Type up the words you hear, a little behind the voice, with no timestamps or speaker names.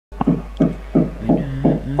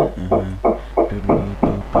I'm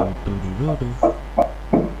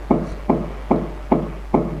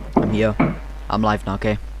here. I'm live now,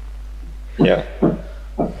 okay? Yeah.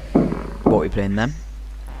 What are we playing then?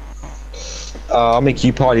 I'll make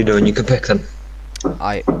you party though and you can pick them.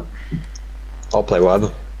 I'll play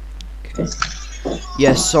whatever. Okay.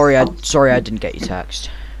 Yeah, sorry I didn't get your text.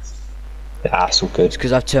 Yeah, that's all good. It's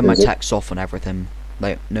because I've turned my text off and everything.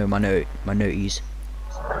 Like, no, my noties.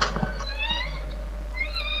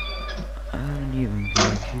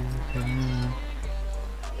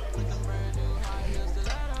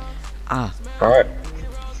 Alright.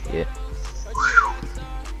 Yeah.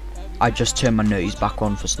 I just turned my noties back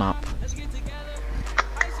on for Snap.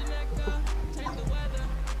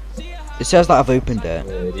 It says that I've opened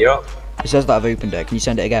it. Yeah. It says that I've opened it. Can you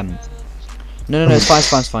send it again? No, it's fine,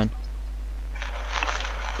 it's fine.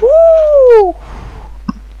 Woo!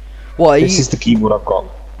 What are This is the keyboard I've got.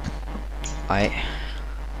 Alright.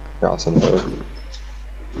 Yeah, I'll send it over.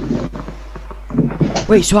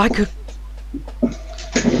 Wait, so I could...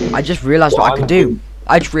 I just realised what I could do.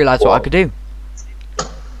 I just realised what I could do.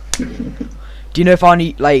 Do you know if I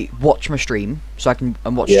only, like, watch my stream, so I can,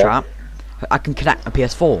 and watch chat, I can connect my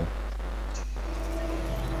PS4?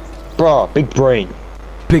 Bruh, big brain.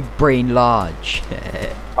 Big brain large.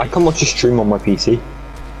 I can watch a stream on my PC.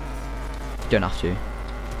 Don't have to.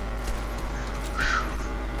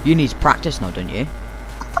 You need to practice now, don't you?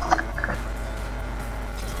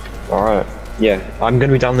 Alright. Yeah, I'm going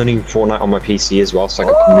to be downloading Fortnite on my PC as well, so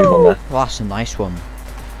I can move on there. Well, that's a nice one.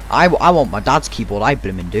 I want my dad's keyboard, I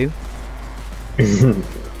blimmin' do.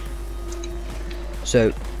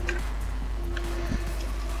 So...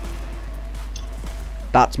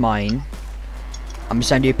 That's mine. I'm gonna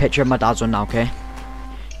send you a picture of my dad's one now, okay?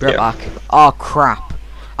 Be right back. Oh, crap.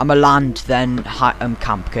 I'm gonna land, then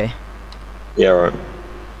camp, okay? Yeah,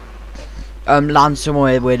 right. Land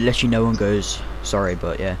somewhere where literally no one goes. Sorry,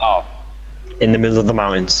 but yeah. Oh. In the middle of the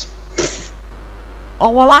mountains.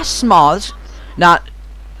 Oh, well, that's smart. Nah,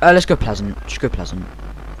 let's go Pleasant. Just go Pleasant.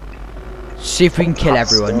 See if we can kill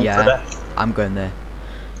everyone, yeah. I'm going there.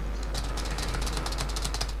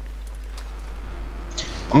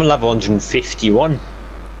 I'm a level 151.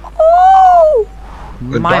 Oh!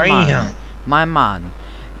 My man.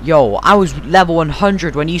 Yo, I was level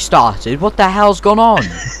 100 when you started. What the hell's gone on?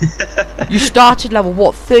 You started level,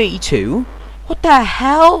 what, 32? What the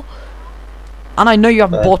hell? And I know you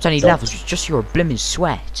haven't bought any levels, it's just you're a blimmin'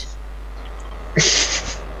 sweat.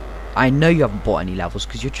 I know you haven't bought any levels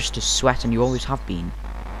because you're just a sweat and you always have been.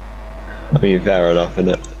 I mean, fair enough,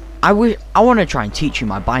 innit? I want to try and teach you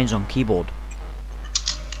my binds on keyboard.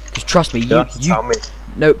 Because trust me, tell me.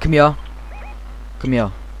 No, come here. Come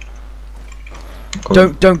here.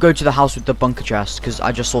 Don't go to the house with the bunker chest because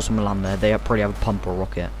I just saw someone land there. They probably have a pump or a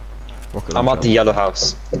rocket. I'm at the yellow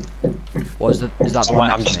house. What is that? Is that the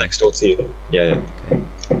one I'm just next door to you. Yeah.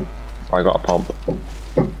 Okay. I got a pump.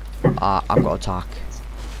 I've got attack.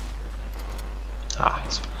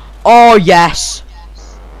 Oh yes.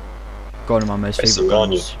 One of my most favorite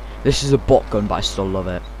guns. You. This is a bot gun, but I still love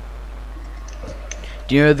it.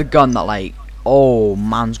 Do you know the gun that like? Oh,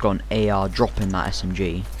 man's got an AR dropping that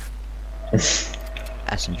SMG.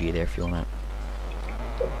 SMG there if you want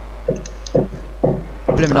it.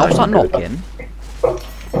 Blimmin', what's that knocking?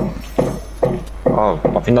 Oh,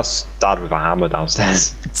 I think that's Dad with a hammer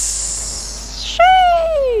downstairs.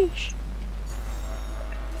 Sheesh.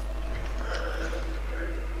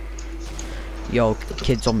 Yo,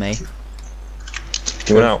 kids on me.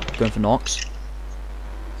 You went out. Going for knocks.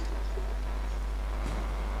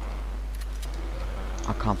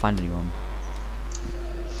 I can't find anyone.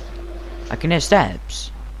 I can hear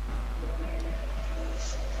steps.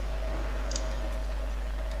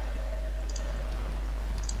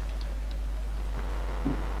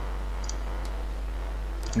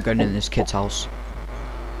 I'm going in this kid's house.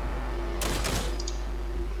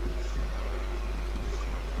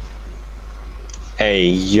 Hey,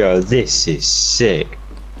 yo, this is sick.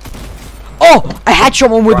 Oh! I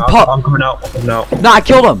headshot one with a pop. I'm coming out. I'm coming out. No, I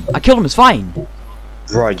killed him. It's fine.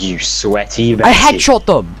 Bro, you sweaty I headshot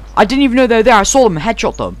them. I didn't even know they were there. I saw them and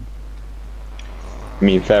headshot them. I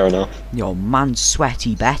mean, fair enough. Yo, man,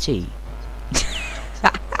 sweaty Betty.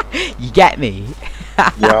 You get me?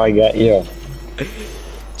 Yeah, I get you.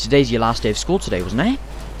 Today's your last day of school today, wasn't it?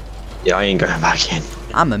 Yeah, I ain't going back in.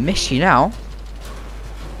 I'ma miss you now.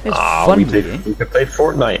 It's Ah, fun we with you. could play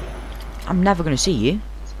Fortnite. I'm never gonna see you.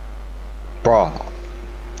 Bro,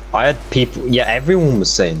 I had people. Yeah, everyone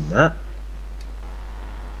was saying that.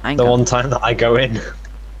 The one time that I go in.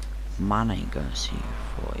 Man, I ain't gonna see you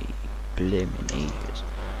for a blimmin' ages.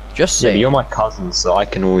 Just Yeah, say. you're my cousin, so I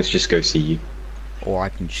can always just go see you. Or I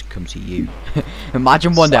can just come to you.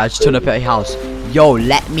 Imagine one day I just turn up at your house. Yo,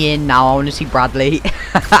 let me in now. I want to see Bradley.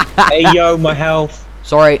 Hey, yo, my health.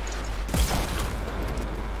 Sorry.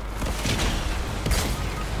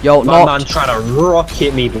 Yo, my man trying to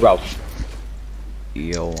rocket me, bro.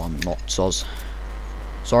 Yo, I'm not soz.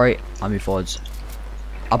 Sorry, I'm your forwards.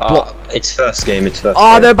 It's first game, it's first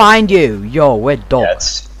game. game. They're behind you. Yo, we're dog. Yeah,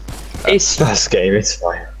 it's first game, it's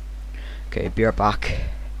fine. Okay, be right back.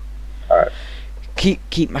 Alright.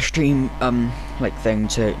 Keep my stream like thing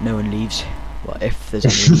so no one leaves. Well, if there's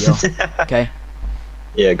any video. Okay?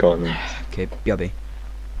 Yeah, go on then. Okay, BRB.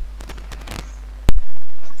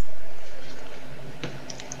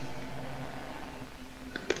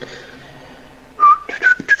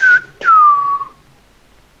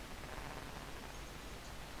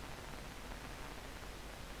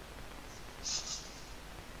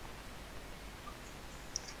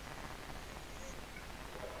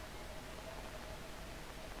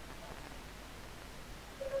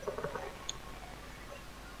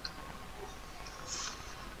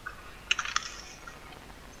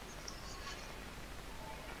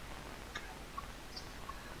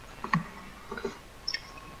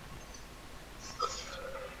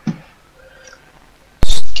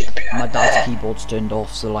 My dad's keyboard's turned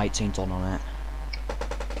off, so the lights ain't on it.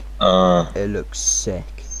 It looks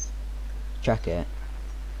sick. Check it.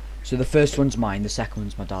 So the first one's mine, the second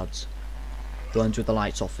one's my dad's. The ones with the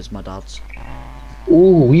lights off is my dad's.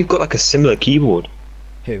 Ooh, we've got like a similar keyboard.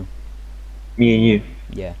 Who? Me and you.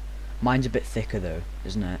 Yeah. Mine's a bit thicker though,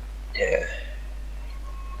 isn't it? Yeah.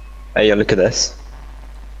 Hey, yo, look at this.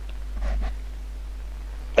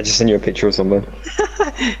 I just sent you a picture of someone.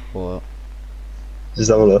 What? Just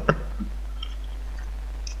have a look.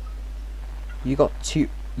 You got two.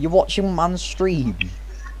 You're watching man's stream.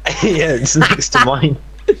 Yeah, it's next to mine.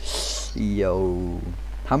 Yo,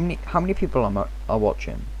 how many people are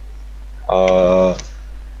watching?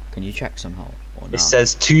 Can you check somehow? Or It not?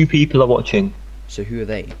 says 2 people are watching. So who are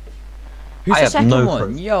they? Who's I the have second no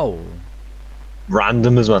one? clue. Yo.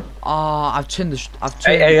 Random as well. Ah, I've turned the. I've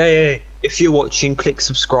turned. Hey! If you're watching, click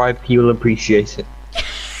subscribe. He will appreciate it.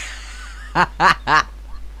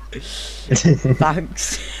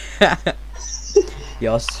 Thanks.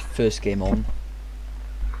 Yes, first game on.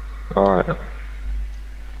 Alright.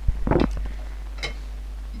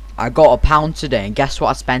 I got £1 today, and guess what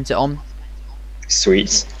I spent it on?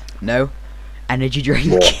 Sweets. No, energy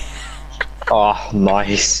drink. What? Oh,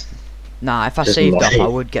 nice. Nah, if I Just saved nice. up, I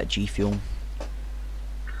would get G Fuel.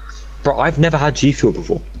 Bro, I've never had G Fuel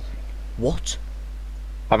before. What?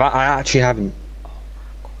 I actually haven't.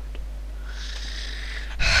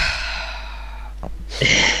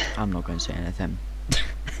 I'm not going to say anything.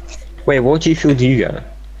 Wait, what G Fuel do you get?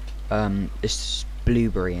 It's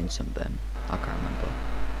blueberry and something. I can't remember.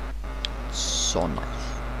 So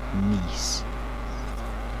nice.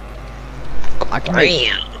 I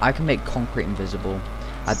can make concrete invisible.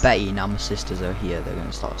 I bet you now my sisters are here, they're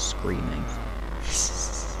gonna start screaming.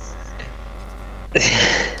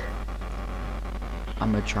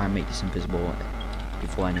 I'm gonna try and make this invisible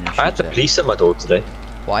before anyone shoots I had the it. police at my door today.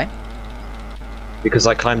 Why? Because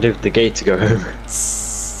I climbed over the gate to go home.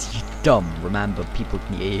 You dumb. Remember, people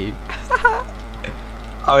can hear you.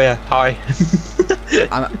 Oh yeah, hi.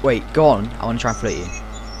 Wait, go on. I want to try and flirt you.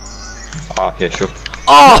 Ah, yeah, sure.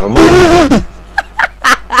 Oh!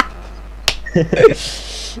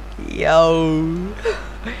 Yo,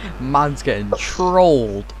 man's getting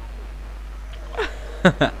trolled.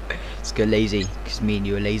 Let's go lazy, cause me and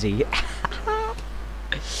you are lazy.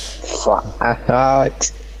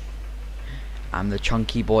 I'm the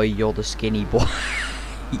chunky boy, you're the skinny boy.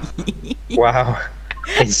 Wow,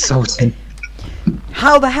 insulting.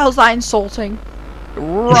 How the hell's that insulting?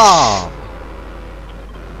 Raw.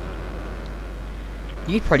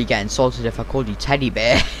 You'd probably get insulted if I called you teddy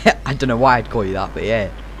bear. I don't know why I'd call you that, but yeah.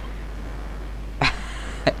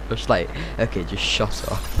 Just like, okay, just shut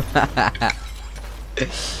up.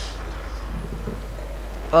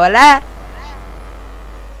 Hola.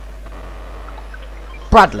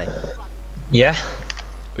 Bradley. Yeah?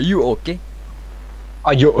 Are you okay?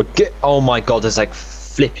 Are you okay? Oh my god, there's like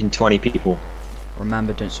flipping 20 people.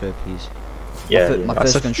 Remember, don't swear, please. Yeah, My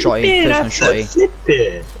first gun shotty. First gun shotty.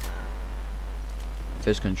 Flipping.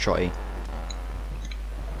 First gun shotty.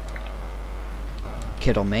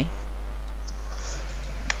 Kid on me.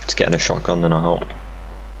 Just getting a shotgun then I hope.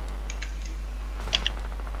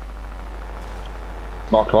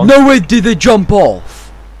 Mark one. No way did they jump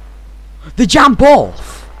off! They jump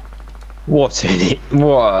off! What in it?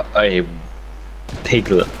 What a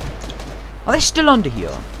piglet. Are they still under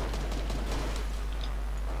here?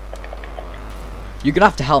 You're gonna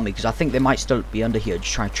have to help me because I think they might still be under here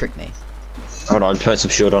just trying to trick me. Hold on, put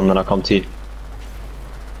some shield on, then I'll come to you.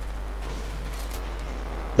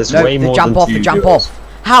 There's No, way they more jump than off, two they jump girls. off.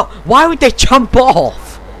 How? Why would they jump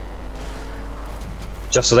off?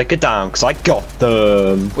 Just so they get down, because I got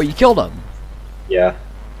them. Well, you killed them. Yeah.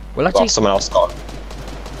 Well, let's Well, see. someone else got them.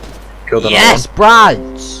 Killed them. Yes, Brad.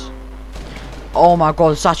 Oh my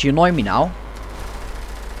god, it's actually annoying me now.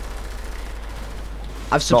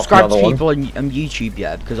 I've subscribed to another people on YouTube,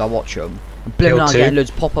 yeah, because I watch them. I'm blimmin' Killed out two. getting loads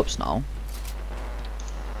of pop-ups now.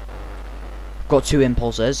 Got 2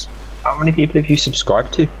 impulses. How many people have you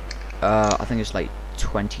subscribed to? I think it's like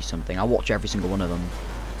 20 something. I watch every single one of them.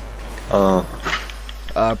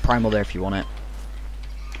 Primal there if you want it.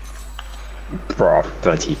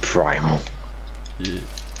 Bloody Primal. Yeah.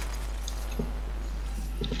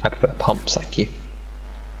 I prefer pumps, thank you.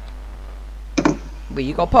 Wait,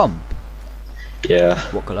 you got a pump? Yeah.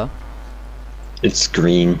 What colour? It's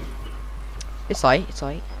green. It's light, it's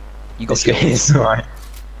light. You got It's good, it's alright.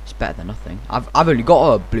 It's better than nothing. I've only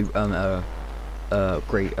got a blue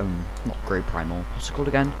grey not grey primal. What's it called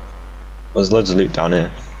again? There's loads of loot down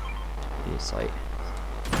here. It's like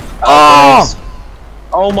Oh!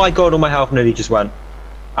 Oh my god, all my health nearly just went.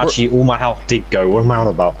 Actually, all my health did go. What am I on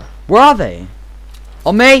about? where are they?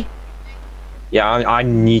 On me? Yeah, I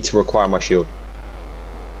need to require my shield.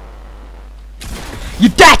 You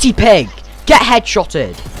dirty pig! Get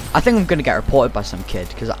headshotted! I think I'm gonna get reported by some kid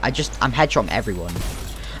because I'm headshotting everyone.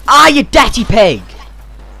 Ah, you dirty pig!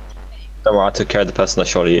 Don't worry, I took care of the person that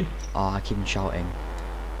shot at you. Oh, I keep on shouting.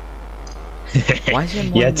 Why is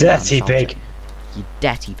it? You dirty pig! You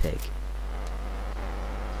dirty pig.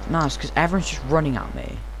 No, it's because everyone's just running at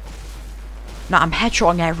me. No, I'm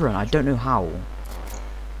headshotting everyone. I don't know how.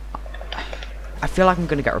 I feel like I'm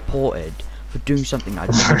gonna get reported for doing something I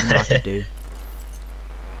don't even know how to do.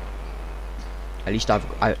 At least at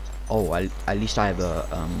least I have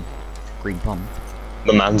a green pump.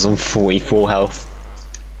 The man's on 44 health.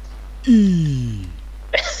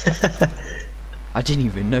 I didn't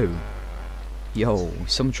even know. Yo,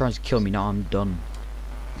 someone tries to kill me now. I'm done.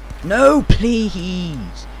 No,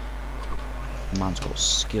 please. The man's got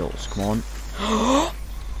skills. Come on.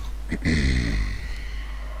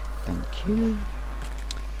 Thank you.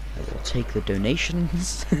 I will take the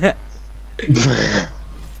donations.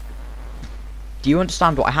 Do you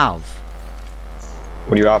understand what I have?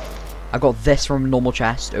 What do you have? I got this from a normal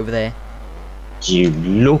chest over there. You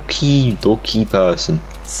lucky person.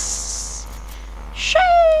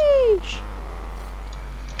 Sheesh.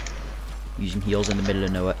 Using heals in the middle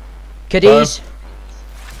of nowhere. Kiddies.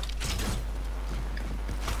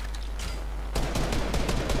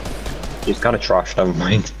 He's kind of trash, don't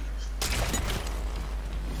mind.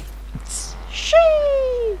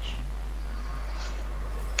 Sheesh.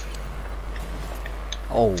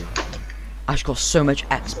 Oh, I just got so much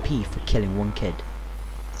XP for killing one kid.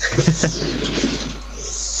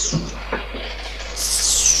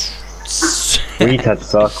 Retard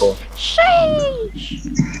circle.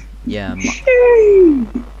 Sheesh. Yeah.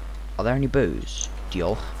 Are there any boos?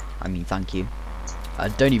 Diolch. I mean, thank you. I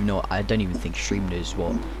don't even know. I don't even think stream knows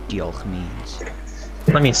what diolch means.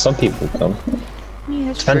 I mean, some people come. Yeah,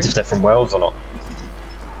 that's Depends if they're from Wales or not.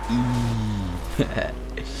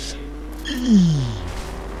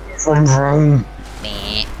 From Rome.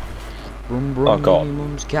 Brum brum. Oh, God.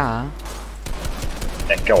 Mum's car.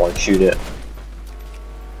 Yeah, go on, shoot it.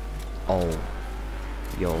 Oh.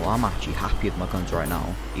 Yo, I'm actually happy with my guns right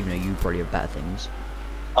now, even though you probably have better things.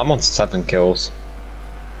 I'm on 7 kills.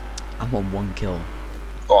 I'm on 1 kill.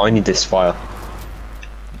 But I need this fire.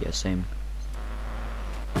 Yeah, same.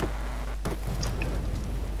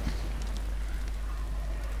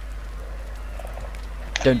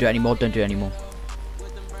 Don't do it anymore, don't do it anymore.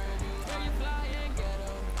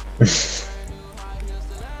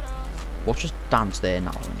 Watch us dance there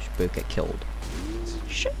now and just both get killed.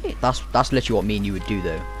 Shit, that's literally what me and you would do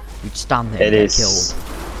though. We'd stand there and get killed.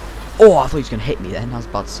 Oh, I thought he was gonna hit me then, I was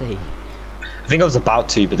about to say. I think I was about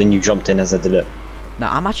to, but then you jumped in as I did it. No,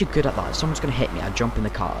 I'm actually good at that. If someone's gonna hit me, I jump in the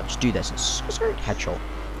car, I just do this and headshot.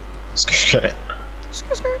 Skirt.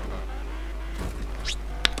 Skirt.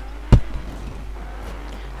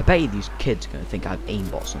 I bet you these kids are gonna think I've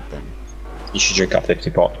aimbot something. You should drink that 50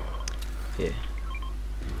 pot. Yeah.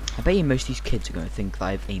 I bet you most of these kids are gonna think that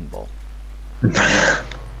I've aimbot.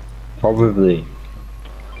 Probably.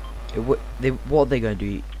 What are they gonna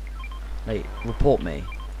do? Like, report me?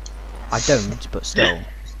 I don't, but still.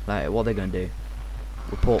 Like, what are they gonna do?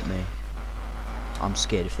 Report me. I'm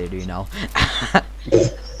scared if they do now.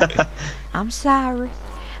 I'm sorry.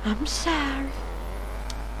 I'm sorry.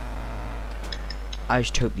 I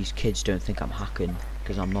just hope these kids don't think I'm hacking,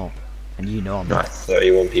 because I'm not, and you know I'm not. Right,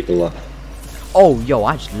 31 people left. Oh, yo,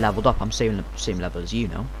 I just leveled up. I'm same level as you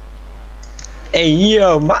know. Hey,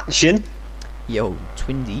 yo, matching. Yo,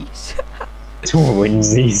 twinsies.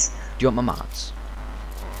 Twinsies. Do you want my mats?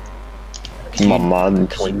 My man,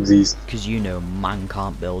 twinsies. Because you know, man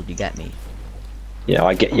can't build. You get me? Yeah,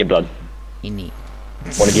 I get your blood. You need.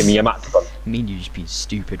 Wanna give me your mat? Me and you just being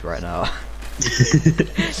stupid right now.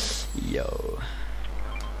 Yo.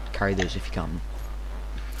 Carry those if you can.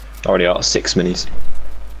 Already got 6 minis.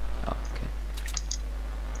 Oh, okay.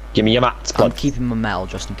 Give me your mat, I'm blood. keeping my metal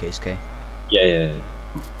just in case, okay? Yeah.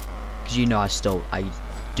 Because you know I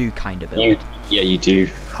do kind of build. You do.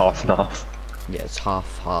 Half and half. Yeah, it's half.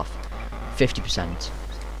 50%.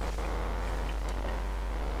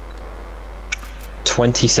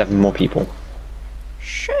 27 more people.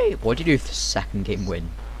 Shit. What did you do for the second game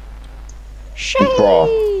win?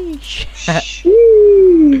 Sheesh.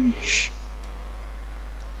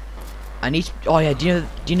 I need to, oh yeah, do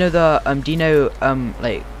you know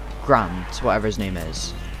like Grant, whatever his name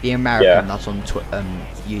is, the American that's on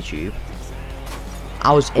YouTube.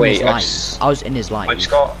 I was in his life. I was in his life. I just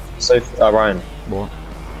got Ryan. What?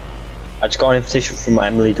 I just got an invitation from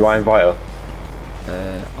Emily. Do I invite her?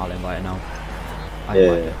 I'll invite her now.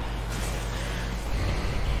 Yeah.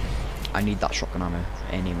 I need that shotgun ammo.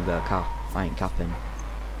 I ain't even got a cap. I ain't capping.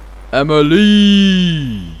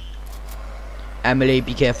 Emily,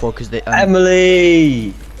 be careful, because they.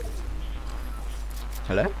 Emily.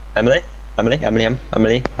 Hello. Emily. Hello.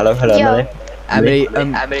 Yo. Emily.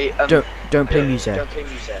 Emily. Don't play music.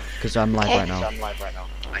 Because I'm live right now.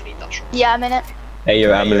 I need that shotgun. Yeah, I'm in it. Hey,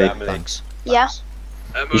 yo, Emily. Thanks. Yeah.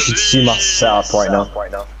 You should see my setup right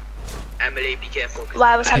now. Emily, be careful.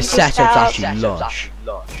 Why was His setup's actually lush.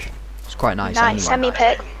 It's quite nice. Nice, send me a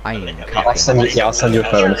pic. I ain't even I'll send you a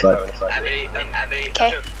phone.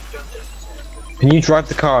 Okay. Can you drive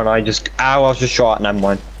the car and I was just shot, never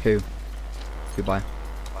mind. Who? Goodbye.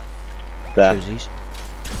 There. Cozies.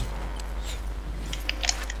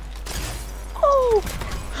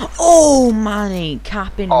 Oh, man ain't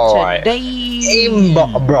capping today.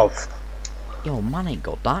 Aimbot, bruv. Yo, man ain't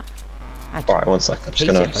got that. Alright, 1 second. I'm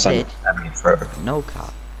just gonna send Emily a photo. No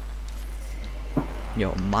cap.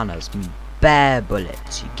 Yo, man has bare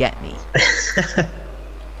bullets. You get me?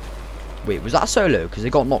 Wait, was that solo? Because they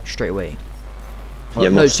got knocked straight away. Oh, Yeah,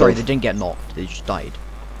 no, must sorry, have. they didn't get knocked. They just died.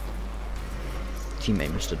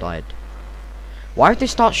 Teammate must have died. Why would they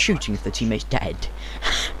start shooting if the teammate's dead?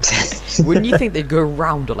 Wouldn't you think they'd go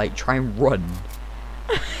around or like try and run?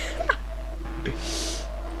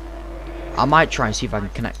 I might try and see if I can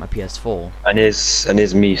connect my PS4. And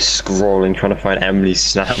here's me scrolling trying to find Emily's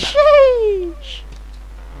snap.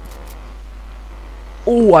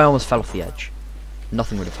 Oh, I almost fell off the edge.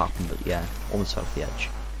 Nothing would have happened, but yeah, almost fell off the edge.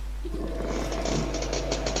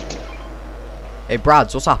 Hey,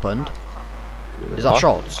 Brads, what's happened? Is that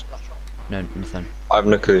shots? No, nothing. I have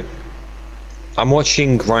no clue. I'm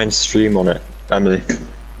watching Ryan's stream on it, Emily.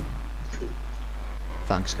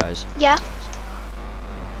 Thanks, guys. Yeah.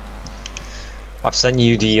 I've sent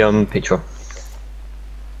you the picture.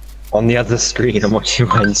 On the other screen, I'm watching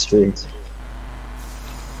Ryan's stream.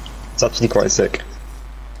 It's actually quite sick.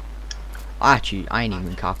 I ain't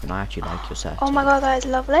even capping. I actually like your set. Oh my god, that is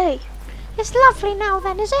lovely. It's lovely now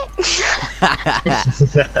then, is it?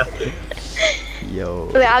 Yo.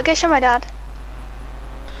 Wait, I'll go show my dad.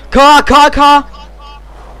 Car!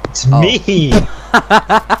 It's me!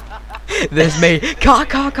 There's me.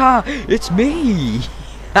 Car! It's me!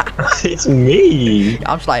 It's me!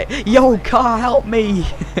 I'm just like, yo, car, help me!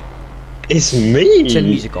 It's me! Turn the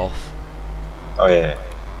music off. Oh yeah.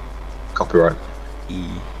 Copyright.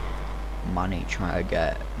 Money trying to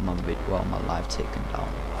get my live taken down.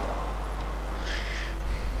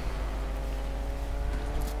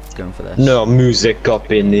 Going for this. No music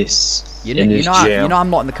up in this. You know I'm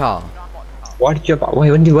not in the car. Why did you jump out?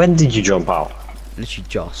 Wait, when did you jump out? Literally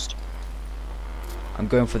just. I'm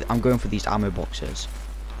going for these ammo boxes.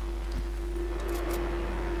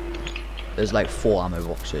 There's like 4 ammo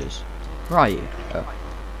boxes. Where are you? Oh.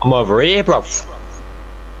 I'm over here, bro.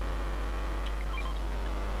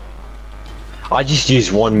 I just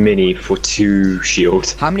used 1 mini for 2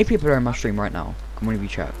 shields. How many people are in my stream right now? Can one of you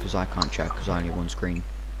check? Because I can't check because I only have 1 screen.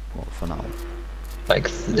 Well, for now. Like,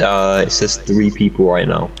 it says 3 people right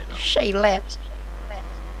now. She lives.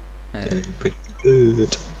 Pretty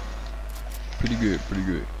good. Pretty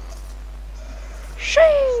good.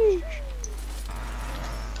 Sheesh.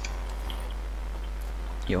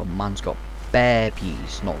 Yo, man's got bare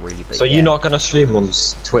peas. Not really, but So yeah. you're not gonna stream on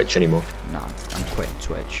Twitch anymore? Nah, I'm quitting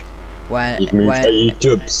Twitch. When You've moved to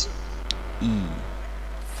YouTube's.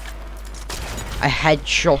 I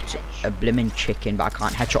headshot a blimmin' chicken, but I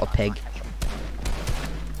can't headshot a pig.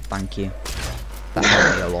 Thank you. That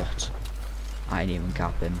helped me a lot. I ain't even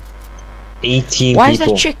capping. 18 Why people. is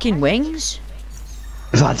there chicken wings?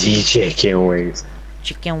 Bloody chicken wings.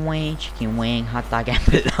 Chicken wing, hot dog and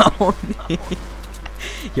bologna.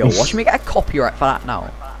 Yo, watch me get a copyright for that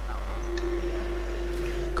now.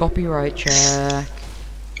 Copyright check.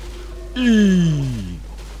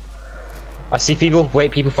 I see people.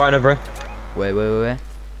 Wait, people fighting over here. Wait.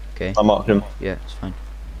 Okay. I'm marking them. Yeah, it's fine.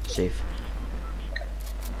 Safe.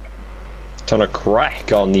 Trying to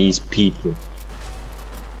crack on these people.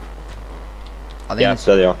 I think Yeah, it's...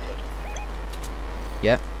 there they are.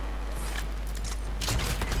 Yeah.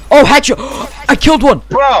 Oh, headshot! I killed one!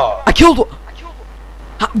 Bro! I killed one!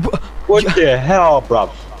 What the hell,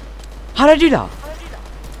 bruv? How did I do that?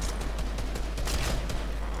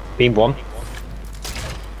 Beam one.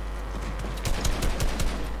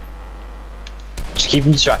 Just keep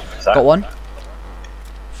him distracted. Got one.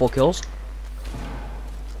 4 kills.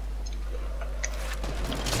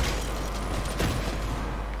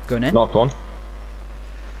 Going in. Knocked one.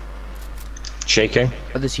 Shaking.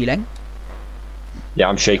 At the ceiling. Yeah,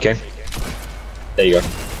 I'm shaking. There you go.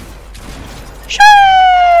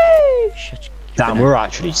 Shit. Damn, we're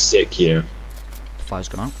actually sick here. Fire's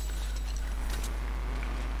gone out.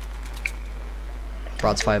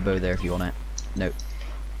 Brad's fire bow there if you want it. No.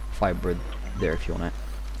 Fire bird there if you want it.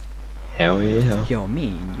 Hell yeah. Yo,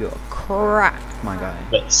 mean, you're cracked, my guy.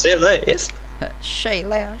 Let's see this. Shay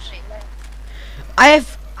Laos. I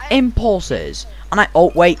have impulses, and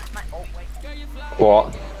oh wait,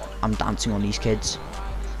 What? I'm dancing on these kids.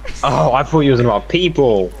 Oh, I thought you was about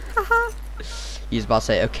people. He was about to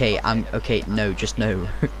say, okay, okay, no, just no.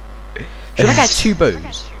 Should I get 2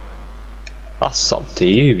 bows? That's up to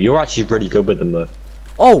you. You're actually pretty good with them though.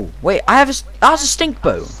 Oh, wait, I have that's a stink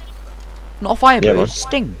bow. Not a fire Yeah, bow, man. it's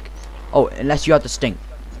stink. Oh, unless you had the stink.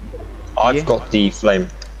 I've You? got the flame.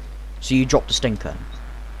 So you dropped the stinker.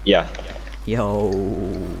 Yeah. Yo,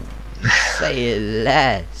 say it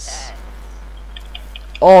less.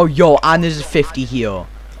 Oh, yo, and there's a 50 here.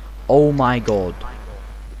 Oh my god.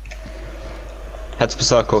 Head to the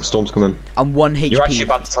circle, storm's coming. I'm 1 HP. You're actually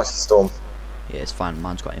about to touch the storm. Yeah, it's fine,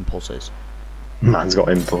 man's got impulses. Man's got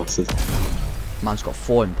impulses. Man's got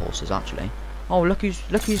 4 impulses actually. Oh, look who's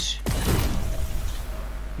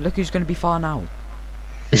gonna be far now.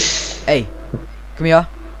 Hey, come here.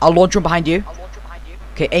 I'll launch one behind you.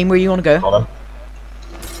 Okay, aim where you wanna go. Hold on.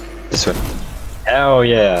 This way. Hell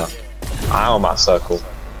yeah. I'm at circle.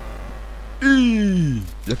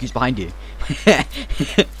 Look who's behind you.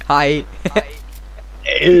 Hi.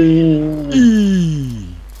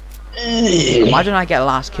 Imagine I get a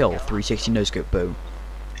last kill, 360 no scope bow.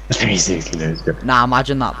 360 knows good. Nah,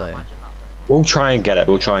 imagine that though. We'll try and get it.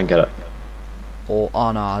 We'll try and get it. Or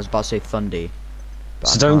oh no, I was about to say Thundy. but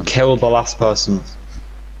So I don't can't. kill the last person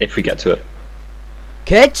if we get to it.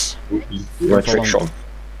 Kids. We're gonna trick shot 'em.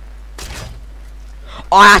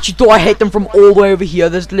 Oh, I actually thought I hit them from all the way over here.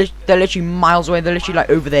 They're literally miles away. They're literally like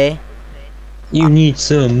over there. You need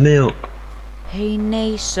some milk. He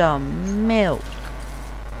needs some milk.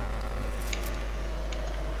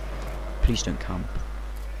 Please don't camp.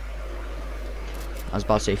 I was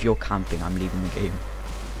about to say, if you're camping, I'm leaving the game.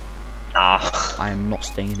 Ah, I am not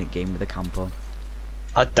staying in the game with a camper.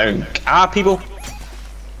 I don't. Ah, people.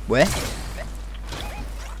 Where?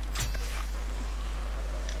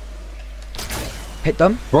 Hit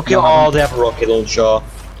them. Rocket. No, I Oh, haven't. they have a rocket launcher. Yeah,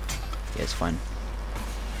 it's fine.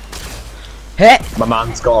 Hit! My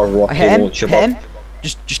man's got a I rocket hit him. launcher. Hit him.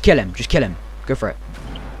 Just kill him. Just kill him. Go for it.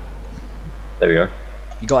 There we go.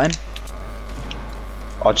 You got him?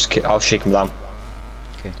 I'll shake him down.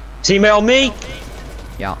 Okay. Teammate on me.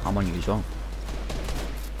 Yeah, I'm on you as well.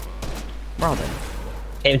 Where are they?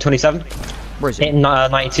 Hit him 27. Where is Hit it? him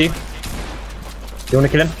 92. You wanna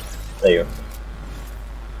kill him? There you go.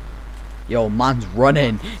 Yo, man's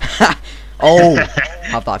running. Oh,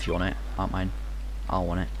 have that if you want it. Not mine. I don't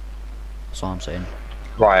want it. That's all I'm saying.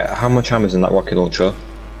 Right, how much ammo's in that rocket launcher?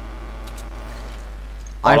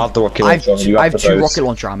 I'll have the rocket I've launcher. You I have have the 2 bows. rocket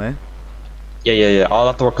launcher ammo. Yeah. I'll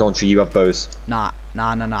have the rocket launcher. You have bows. Nah.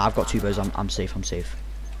 I've got 2 bows. I'm safe. I'm safe.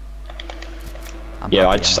 I'm Yeah,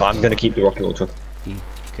 happy, I'm gonna keep the rocket launcher. E.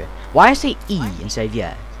 Okay. Why I say E instead of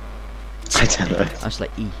yeah? I don't know. I was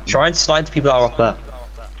like E. Try and slide the people that are up there.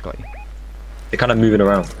 Got you. They're kind of moving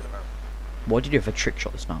around. What do you do if I trick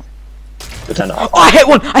shot this now? Pretend. Oh, I hit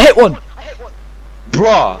one! I hit one!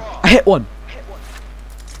 Bruh! I hit one!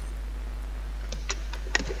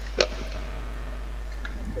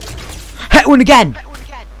 Hit one again!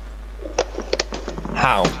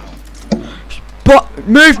 How? But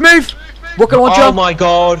move! Rocket launcher. Oh my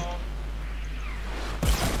god.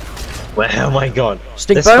 Oh my god.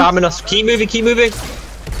 Stink They're bomb. spamming us. Keep moving, keep moving.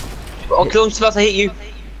 Rocket launcher's about to hit you.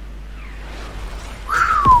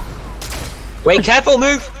 Wait, careful,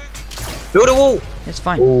 move. Build a wall. It's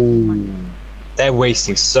fine. Ooh. They're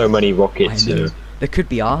wasting so many rockets. I know. They could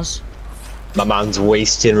be ours. My man's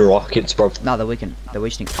wasting rockets, bro. No, they're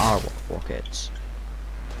wasting our rockets.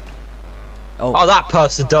 Oh. Oh, that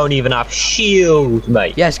person don't even have shield,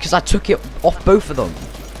 mate. Yes, because I took it off both of them.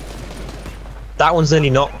 That one's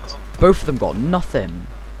nearly knocked. Both of them got nothing.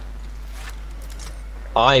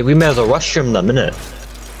 Aye, we may as well rush them, innit?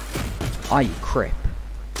 Aye, you crip.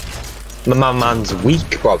 My man's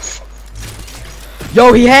weak, bruv.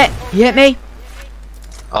 Yo, he hit! He hit me!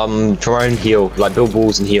 Try and heal. Like, build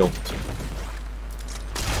walls and heal.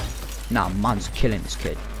 Nah, man's killing this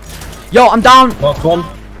kid. Yo, I'm down! Knock one.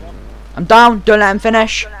 I'm down, don't let him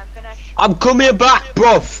finish. I'm coming back,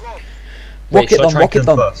 bruv! Wait, Rocket should I them, try and rocket kill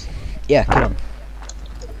them. first? Yeah, kill him.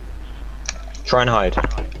 Try and hide.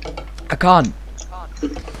 I can't.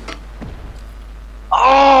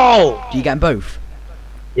 Oh! Do you get them both?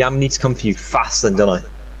 Yeah, I need to come for you fast then, don't I?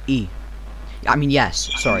 E. I mean, yes,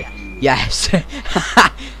 sorry. Yes.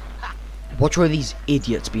 Watch one of these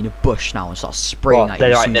idiots be in a bush now and start spraying at you.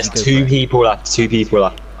 They're as right, soon as there's you go two for it. people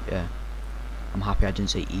left, Yeah. I'm happy I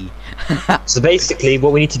didn't say E. So basically,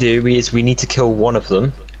 what we need to do is we need to kill one of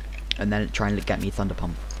them. And then try and get me Thunder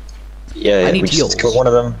Pump. Yeah, I need we heals. just kill one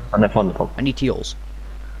of them and then Thunder Pump. I need heals.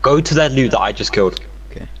 Go to that loot that I just killed.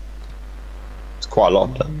 Okay. It's quite a lot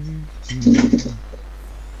of them.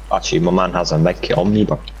 Actually, my man has a med kit on me,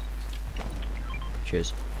 bro.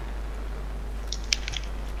 Cheers.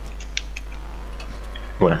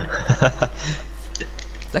 Well,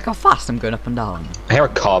 Look how fast I'm going up and down. I hear a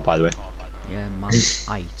car, by the way. Yeah, man's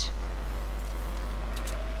 8.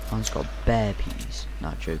 Man's got bare peas.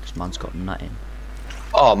 Not jokes, man's got nothing.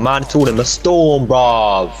 Oh man, it's all in the storm,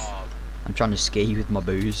 bruv. I'm trying to scare you with my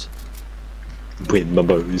bows. With my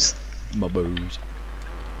bows. My bows.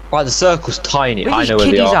 Right, the circle's tiny. Where I these know where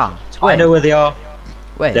they kiddies are. at? I Where? know where they are.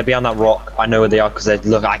 Where? They're behind that rock. I know where they are because they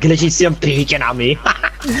look. I can literally see them peeking at me.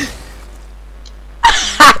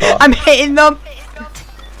 I'm hitting them!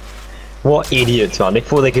 What idiots, man! They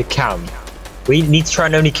thought they could camp. We need to try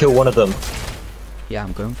and only kill one of them. Yeah,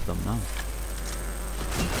 I'm going for them now.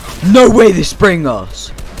 No way they spring us!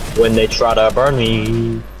 When they try to burn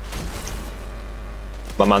me.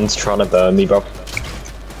 My man's trying to burn me, bro.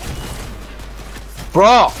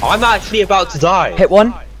 Bro, I'm actually about to die. Hit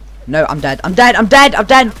one. No, I'm dead. I'm dead. I'm dead. I'm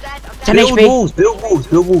dead. 10 Build HP. walls, build walls,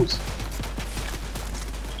 build walls.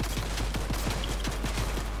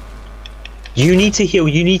 You need to heal,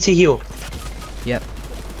 you need to heal. Yep.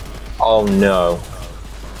 Oh no.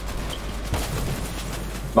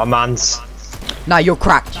 My man's... Nah, you're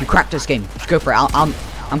cracked. You cracked this game. Just go for it. I'm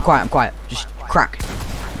quiet. I'm quiet. Just crack.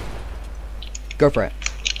 Go for it.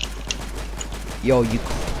 Yo, you...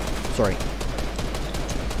 Sorry.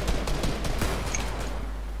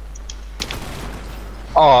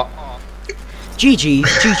 Oh. GG's.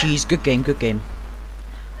 GG's. Good game. Good game.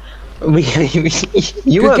 You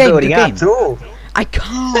Good weren't game, building good at all. I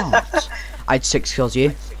can't. I had 6 kills.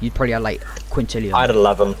 You'd probably had like quintillion. I had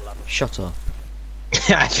 11. Shut up.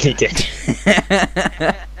 I actually did.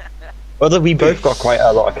 Although we both got quite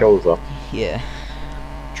a lot of kills though. Yeah.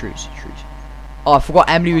 Truce. Oh, I forgot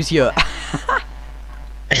Emily was here.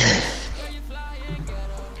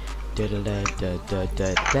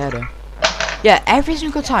 Yeah, every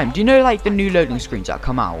single time. Do you know like the new loading screens that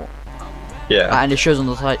come out? Yeah. And it shows on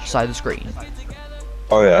the side of the screen?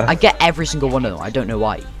 Oh yeah. I get every single one of them. I don't know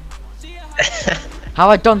why. Have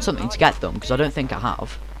I done something to get them? Because I don't think I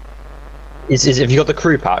have. Have you got the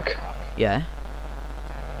crew pack? Yeah.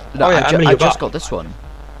 Oh yeah, Emily, I you're just back. got this one.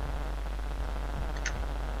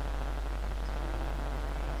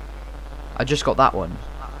 I just got that one.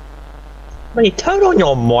 Mate, turn on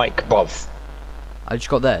your mic, bruv. I just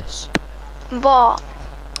got this. What?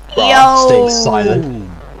 Bruh, stay silent.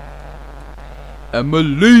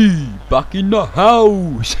 Emily, back in the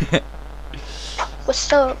house.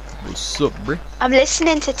 What's up? What's up, bro? I'm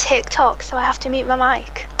listening to TikTok, so I have to mute my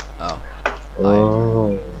mic. Oh,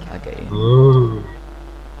 Oh. I get you. Oh.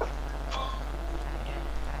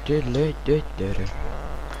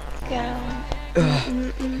 Yeah.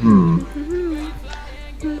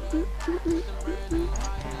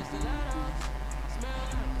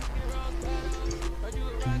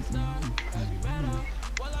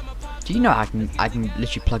 Do you know I can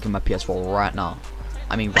literally plug in my PS4 right now?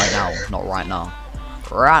 I mean right now, not right now.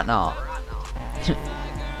 Right now.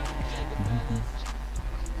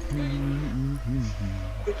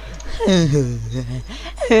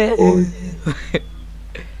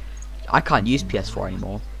 I can't use PS4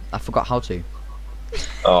 anymore. I forgot how to.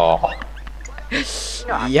 Oh.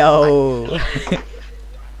 Yo.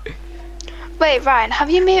 Wait, Ryan, have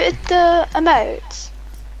you muted the emotes?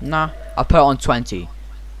 Nah, I put it on 20.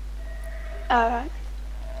 Alright.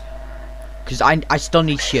 Cause I still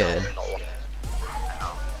need shit.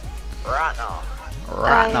 Right now.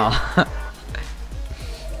 Right now.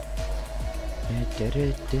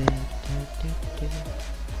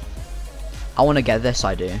 I want to get this.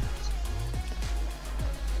 I do.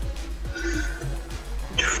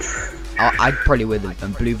 I'd probably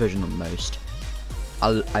with Blue Vision the most.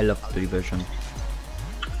 I love Blue Vision.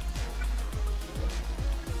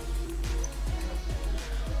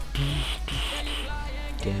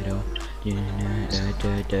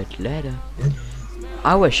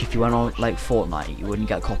 I wish if you went on like Fortnite, you wouldn't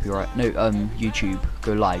get copyright. No, YouTube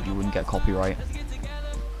go live, you wouldn't get copyright.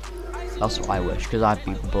 That's what I wish, because I'd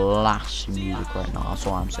be blasting music right now. That's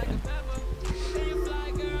what I'm saying.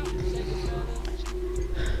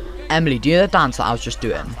 Emily, do you know the dance that I was just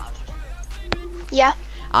doing? Yeah.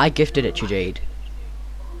 I gifted it to Jade.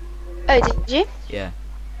 Oh, did you? Yeah.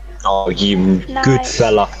 Oh, you Nice. good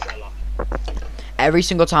fella. Every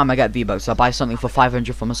single time I get V-Bucks, I buy something for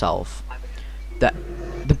 500 for myself.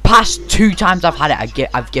 The past 2 times I've had it,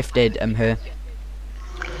 I've gifted her.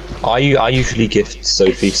 I usually gift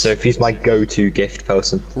Sophie. Sophie's my go-to gift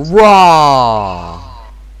person. Raw.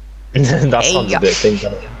 That sounds a bit thing.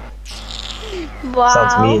 Doesn't it? Wow.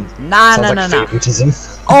 Sounds mean. Nah, Sounds nah, like nah, nah. favoritism.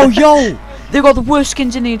 Oh, yo! They got the worst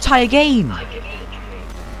skins in the entire game.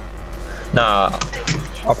 Nah,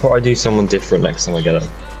 I'll probably do someone different next time I get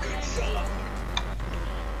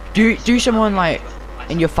it. Do someone like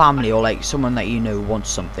in your family or like someone that you know wants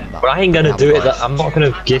something. That But I ain't gonna have do it. price. I'm not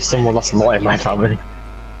gonna give someone that's not in my family.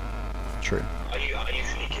 True.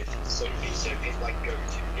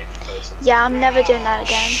 Yeah, I'm never doing that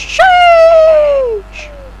again.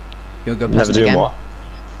 You're a good Never person doing again. what?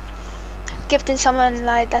 Gifting someone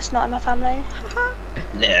like that's not in my family.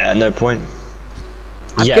 Yeah, no point.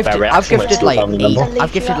 I've Yeah, gifted, that I've reaction gifted when like it's still family 8. member.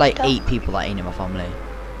 I've gifted like After. 8 people that ain't in my family.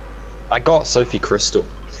 I got Sophie Crystal.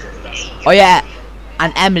 Oh yeah,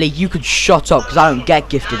 and Emily, you could shut up because I don't get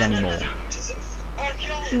gifted anymore.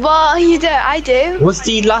 Well, you don't. I do. Was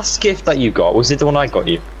the last gift that you got? Was it the one I got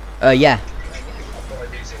you? Yeah,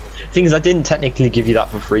 Thing is, I didn't technically give you that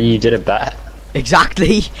for free. You did a bet.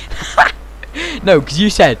 exactly. No, because you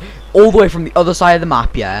said all the way from the other side of the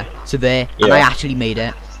map, yeah, to there, and I Yeah. actually made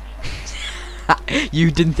it. You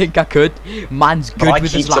didn't think I could? Man's good I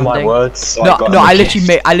with keep his to my landing. words. So No, I got no, him a I gift.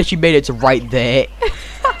 literally made it to right there.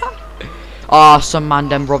 Ah, some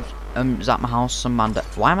mandem robbed. Is at my house. Some mandem.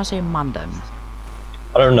 Why am I saying mandem?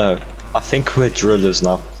 I don't know. I think we're drillers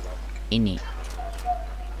now. Inni.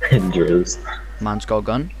 Drillers. Man's got a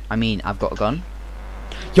gun. I mean, I've got a gun.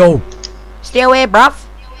 Yo, stay away, bruv.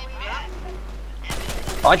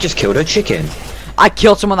 I just killed a chicken. I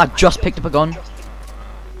killed someone that just picked up a gun.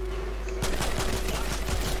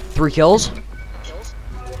 3 kills.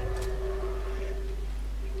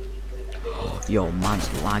 Yo,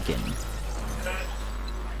 man's lagging.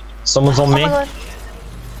 Someone's on Oh me. my god.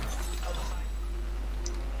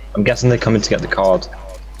 I'm guessing they're coming to get the card.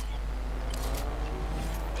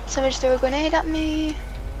 Someone just threw a grenade at me.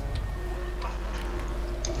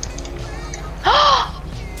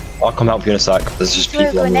 I'll come help you in a sec. There's just Threw a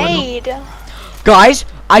people on the way. grenade. Guys,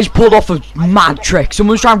 I just pulled off a mad trick.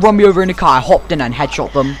 Someone's trying to run me over in a car. I hopped in and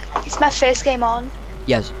headshot them. It's my first game on.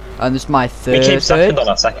 Yes, and this is my We came third. second on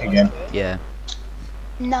our second game. Yeah.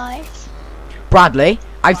 Nice. Bradley,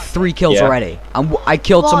 I have 3 kills Yeah. already. And I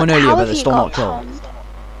killed What? someone How earlier, but have they're you still got not killed. Tom?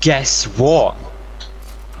 Guess what?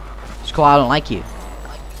 It's because I don't like you.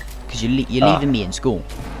 Because you're Ah. leaving me in school.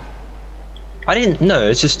 I didn't know.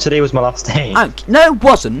 It's just today was my last day. No, it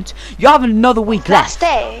wasn't. You have another week Last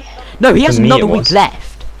left. day. No, he has For me another it week was.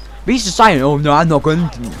 left. But he's just saying, oh no, I'm not going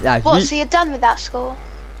to. What? So you're done with that school?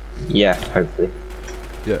 Yeah, hopefully.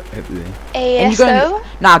 Yeah, hopefully. And you're ASO? going,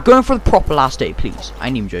 nah, going for the proper last day, please. I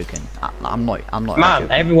ain't even joking. I'm not.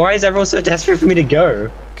 Man, why is everyone so desperate for me to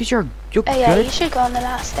go? Because you're Oh yeah, you good. should go on the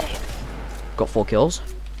last day. Got 4 kills.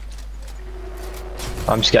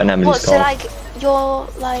 I'm just getting What? Emily's So card. like you're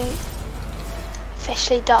like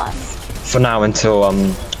officially done? For now, until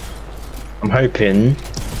I'm hoping,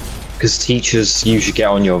 because teachers usually get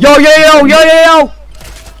on your. Yo!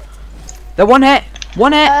 They're 1 hit.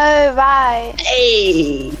 1 hit. Oh right.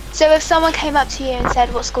 Hey. So if someone came up to you and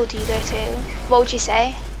said, "What school do you go to?" What would you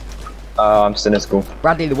say? I'm still in school.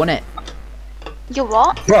 Bradley, they 1 hit. You're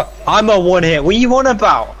what? Bro, I'm a one hit. What are you on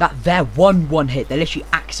about? They're 1 hit. They're literally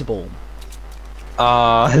axable.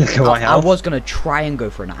 Look at my I health. was gonna try and go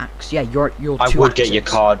for an axe. Yeah, you're two I would axes. get your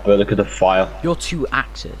card, but look at the fire. You're 2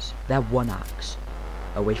 axes. They're 1 axe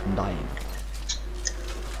away from dying.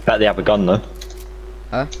 Bet they have a gun though.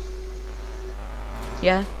 Huh?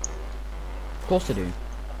 Yeah. Of course they do.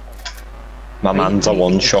 My man's a How do you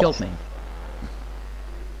one think they shot. killed me?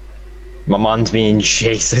 My man's being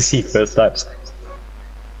chased as he first steps.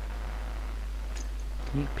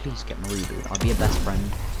 Can you please get Maribu? I'll be your best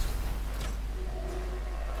friend.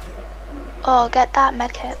 Oh, get that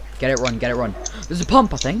medkit. Get it run, get it run. There's a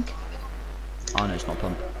pump, I think. Oh no, it's not a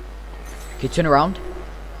pump. Okay, turn around.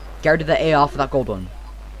 Get rid of the AR for that gold one.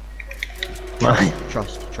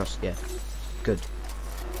 Trust, yeah. Good.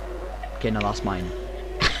 Okay, now that's mine.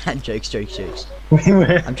 jokes.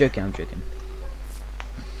 I'm joking.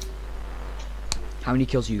 How many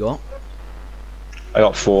kills you got? I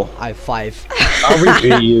got 4. I have 5. I'll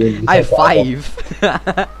reboot you. I have 5.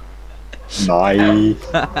 Nice.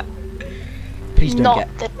 Please don't Not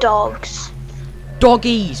get the dogs.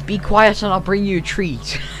 doggies. Be quiet and I'll bring you a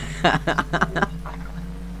treat.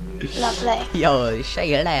 Lovely. Yo,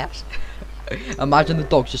 say it less. Imagine the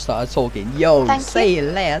dogs just started talking. Yo, Thank say you.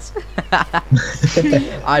 it less.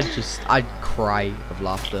 I'd cry of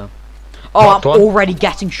laughter. Oh, Knocked I'm one. already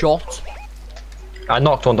getting shot. I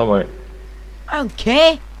knocked one, don't worry.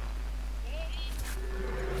 Okay.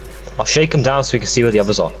 I'll shake him down so we can see where the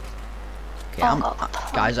others are. Okay,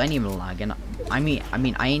 guys, I ain't even lagging. I mean,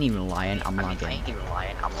 I ain't even lying. I'm lagging.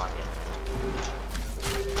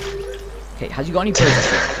 Okay, has he got any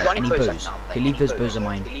bows? Any bows? Okay, leave those bows of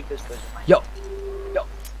mine. Yo.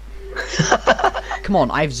 Come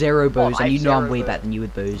on, I have 0 bows, and you know I'm way better than you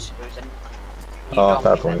with bows. Oh,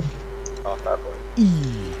 fair point.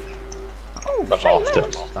 That's after.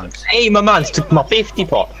 Thanks. Hey, my man's took my 50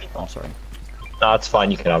 pot. I'm sorry. Nah, it's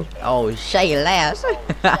fine, you can have it. Oh, say less.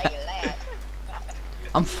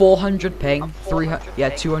 I'm 400 ping, 300, yeah,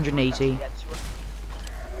 280.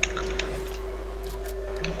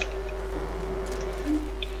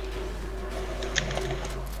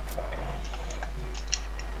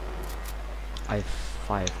 I have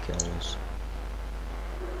 5 kills.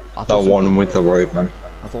 I The thought one with the rope, man.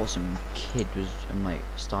 I thought some kid was like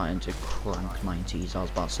starting to crank 90s. I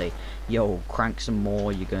was about to say, yo, crank some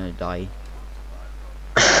more, you're gonna die.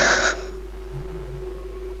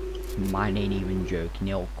 Mine ain't even joking,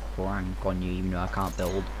 he'll crank on you even though I can't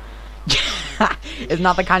build. Isn't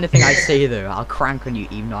that the kind of thing I say though? I'll crank on you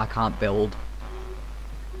even though I can't build.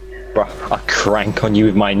 Bruh, I crank on you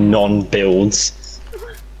with my non-builds.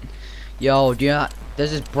 Yo, do you know,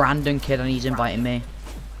 there's this Brandon kid and he's inviting me.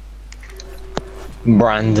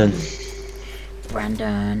 Brandon.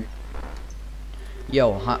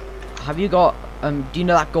 Yo, have you got, do you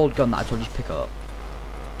know that gold gun that I told you to pick up?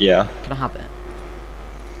 Yeah. Can I have it?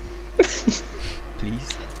 Please?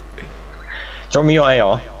 Show me your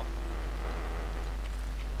AR.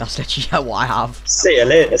 That's literally what I have. See you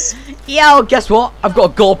later. Yo, guess what? I've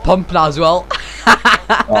got a gold pump now as well.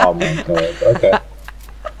 Oh my god, okay.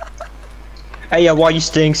 Hey, why are you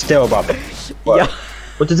staying still, Bobby? Yo,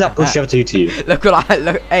 What does that push ever do to you? look what I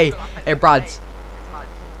look. Hey, Brads.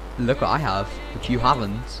 Look what I have, which you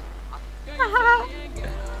haven't.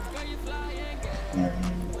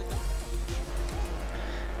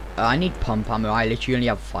 I need pump ammo. I literally only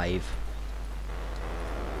have 5.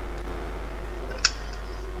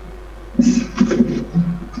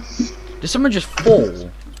 Did someone just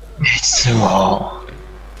fall? It's so hot.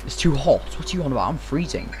 It's too hot. What are you on about? I'm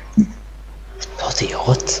freezing. Bloody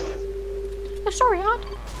hot. Oh, sorry, Aunt.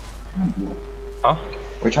 Huh?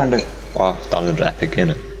 We're trying to... Wow, download Epic,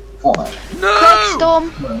 innit? Quick,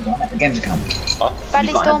 Storm. Games come. Huh?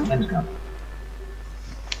 Bradley Storm.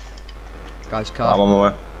 Guys, car. I'm on my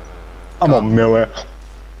way. I'm on my way.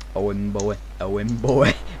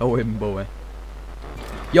 Boy.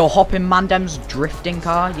 Yo, hop in Mandem's drifting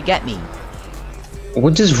car. You get me?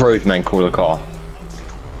 What does Roadman call a car?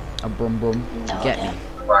 A brum brum. No You get idea. me?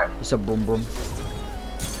 Right. It's a brum brum.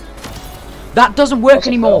 That doesn't work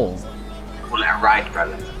anymore. Call it a ride,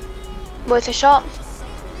 brother. Worth a shot.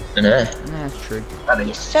 Yeah. Yeah, that's true. Brother,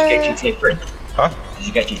 Yes, did you get sir. GTA 3? Huh? Did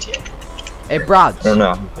you get GTA? Hey, Brad. I don't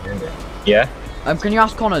know. Yeah? Can you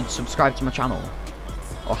ask Connor to subscribe to my channel?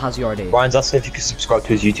 Or has he already? Ryan's asking if you can subscribe to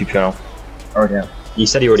his YouTube channel. Oh, yeah. He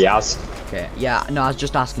said he already has. Okay. Yeah. No, I was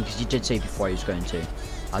just asking because you did say before he was going to.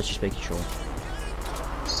 I was just making sure.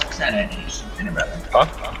 Huh?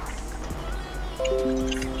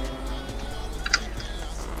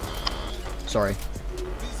 Sorry.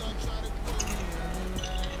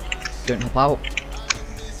 Don't hop out.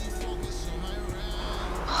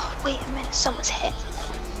 Wait a minute, someone's hit.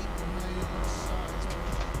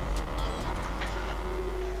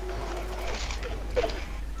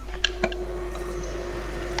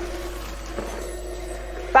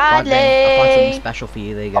 Bradley, I found something Bradley. special for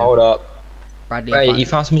you. There you go. Hold up. Bradley, Wait, you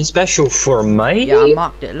found something special for me? Yeah, I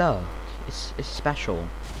marked it low. It's special.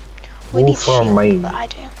 We need for shield, me. but I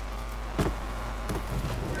do.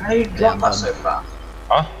 How you drop that so fast?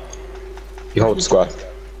 Huh? You hold square.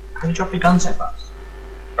 How you drop your gun so fast?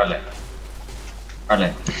 Bradley.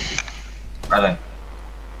 Bradley. Bradley.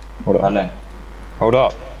 Hold up. Bradley. Hold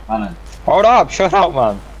up. Bradley. Hold up, shut up,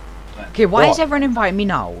 man. Okay, why What? is everyone inviting me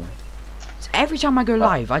now? Every time I go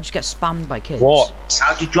live, I just get spammed by kids. What?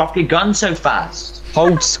 How'd you drop your gun so fast?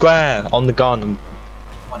 Hold square on the gun.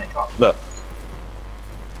 When it dropped. Look.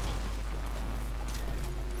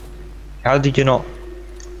 How did you not?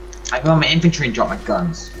 I put on my infantry and dropped my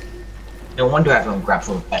guns. No wonder everyone grabbed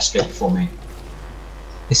for the best fit for me.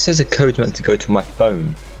 It says a code meant to go to my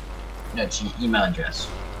phone. No, it's your email address.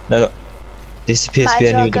 No, look. This appears to be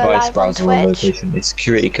a Guys, new I'll go device live on browser or Twitch. location. Its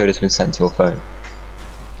security code has been sent to your phone.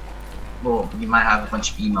 Well, you might have a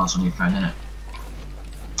bunch of emails on your phone, innit?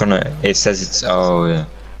 Oh no, it says it's. Oh yeah.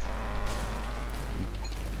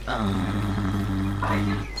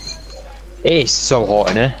 It's so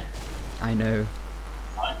hot in here. I know.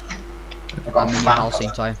 I've I'm in your fan house, cover.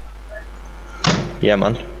 ain't I? Yeah,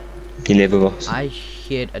 man. You live with us. I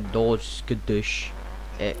hear a door skadoosh.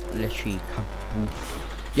 It literally kaboof.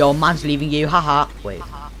 Yo, man's leaving you, haha. Wait.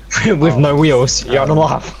 with no wheels. You're on a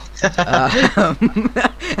laugh.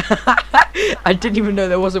 I didn't even know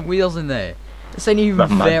there wasn't wheels in there. This ain't even That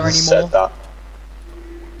man fair just anymore. said that.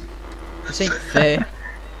 This ain't fair.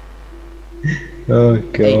 Oh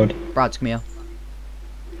Hey, god. Brad, come here.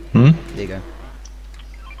 Hmm? There you go.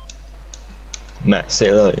 Nah, say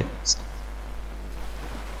it earlier.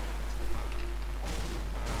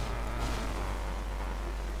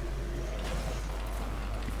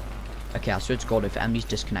 Okay, I swear to God, if Emily's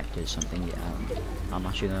disconnected or something, yeah, I'm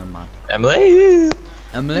actually going mad. Emily.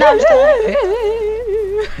 Emily!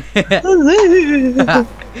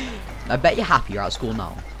 I bet you're happy you're at school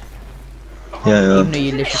now. Yeah, Even though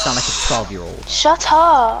you literally sound like a 12-year-old. Shut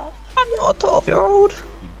up. I'm not a 12-year-old.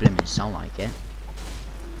 You blimmin' sound like it.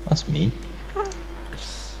 That's me.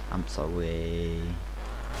 I'm sorry.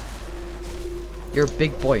 You're a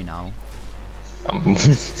big boy now.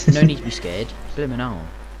 No need to be scared. Blimmin' hell.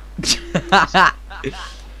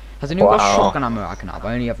 Has anyone got Wow. shotgun ammo I can have?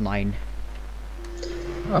 I only have 9.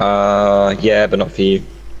 Yeah, but not for you.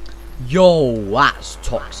 Yo, that's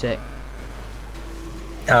toxic.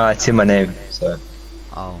 It's in my name, so.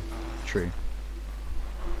 Oh, true.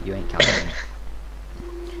 You ain't counting.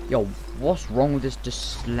 Yo, what's wrong with this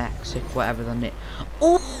dyslexic, whatever the name?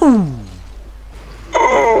 Oh!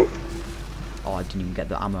 Oh, I didn't even get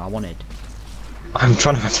the ammo I wanted. I'm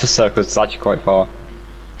trying to enter the circle, it's actually quite far.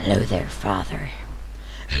 Hello there, father.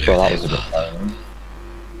 Well, that was a bit far.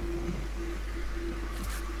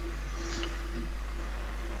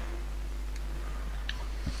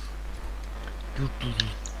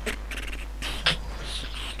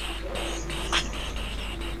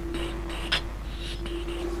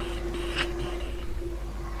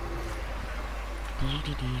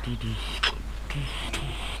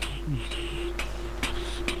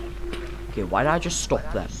 Okay, why did I just stop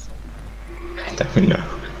them? I don't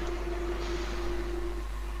know.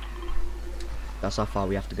 That's how far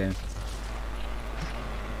we have to go.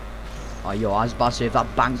 Oh, yo, I was about to say, if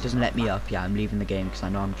that bank doesn't let me up, yeah, I'm leaving the game because I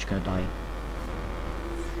know I'm just gonna die.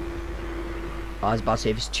 I was about to say,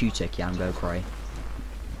 if it's too tick, yeah, I'm gonna cry.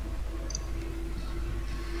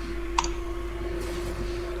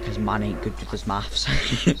 Because man ain't good with his maths.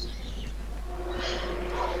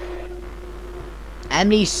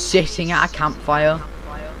 Emily's sitting at a campfire.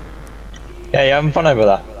 Yeah, you're having fun over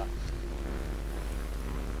there.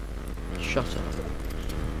 Shut up.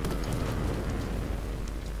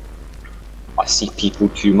 I see people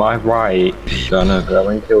to my right. Gonna go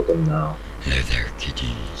and kill them now. Hello there,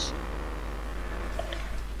 kitties.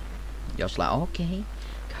 Just like, okay.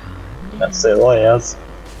 That's it, yes.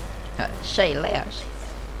 Say less.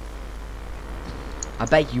 I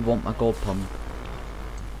bet you want my gold pump.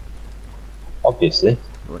 Obviously.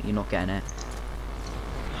 But you're not getting it.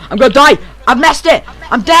 I'm gonna die! I've messed it!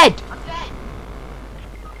 I'm dead!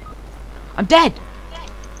 I'm dead!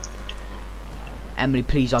 Emily,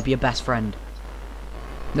 please, I'll be your best friend.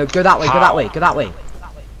 No, go that way, go that way, go that way.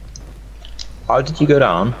 How did you go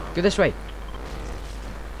down? Go this way.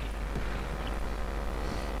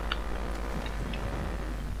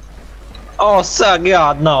 Oh, sir,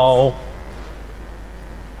 God, no.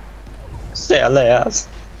 Say less.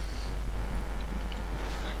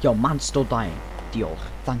 Yo, man's still dying. Deal.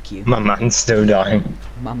 Thank you. My man's still dying.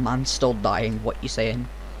 My man's still dying. What you saying?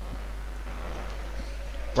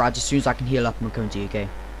 Brad, as soon as I can heal up, I'm going to you, okay?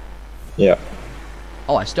 Yeah.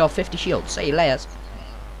 Oh, I still have 50 shields. See you later.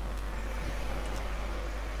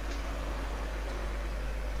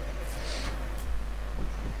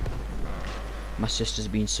 My sister's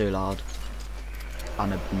being so loud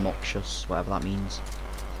and obnoxious, whatever that means.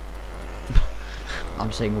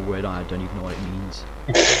 I'm saying a word I don't even know what it means.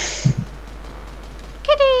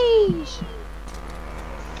 Kitties!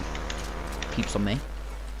 Peeps on me.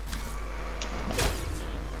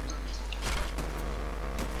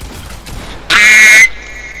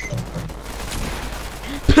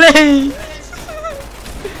 Please!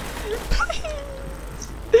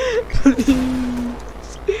 Please!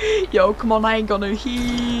 Yo, come on, I ain't gonna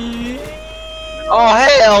heal. Oh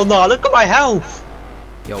hell no! Look at my health.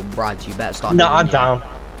 Yo, Brad, you better start. No, I'm it. down.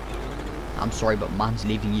 I'm sorry, but man's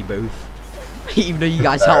leaving you both. Even though you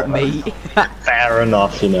guys helped me. Fair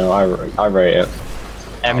enough, you know. I rate it.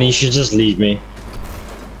 Emily, you should just leave me.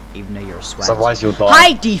 Even though you're a sweat. Otherwise you'll die.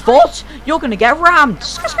 Hi, default. You're gonna get rammed.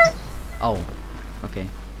 Oh, okay.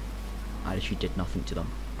 I literally did nothing to them.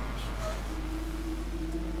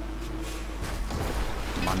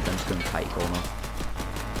 Man, don't go in tight corner.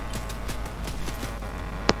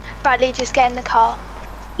 Bradley, just get in the car.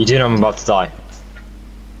 You do know I'm about to die.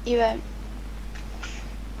 You won't.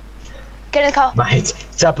 Get in the car. Mate,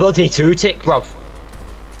 it's a bloody 2-tick, bro.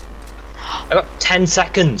 I got 10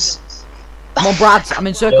 seconds. Come on, Brad. I'm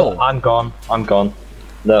in circle. Look, I'm gone. I'm gone.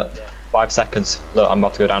 Look, 5 seconds. Look, I'm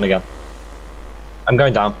about to go down again. I'm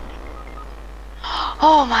going down.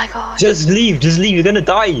 Oh my god. Just leave. You're gonna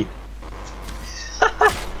die.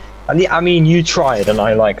 I mean, you tried, and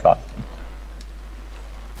I like that.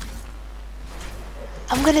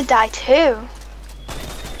 I'm gonna die too.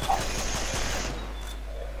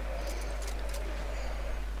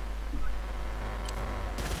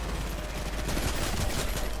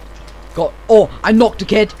 Got. Oh, I knocked a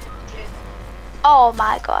kid. Oh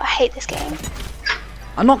my god, I hate this game.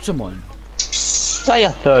 I knocked someone. Say a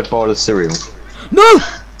third bowl of cereal. No!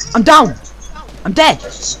 I'm down. I'm dead.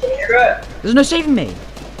 There's no saving me.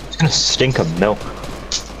 It's gonna stink of milk.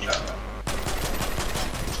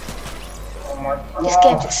 This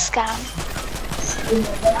game's a scam.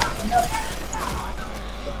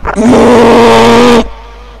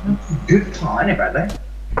 Good time, ain't it, Bradley?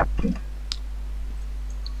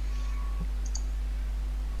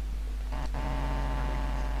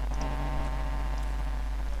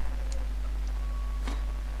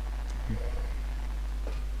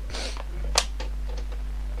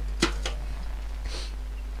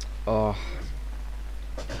 Oh.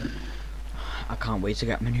 I can't wait to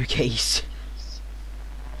get my new case.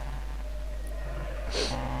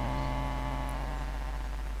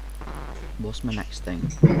 What's my next thing?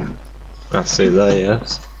 I see there,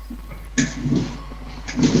 yes.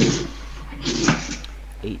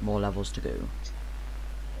 8 more levels to go.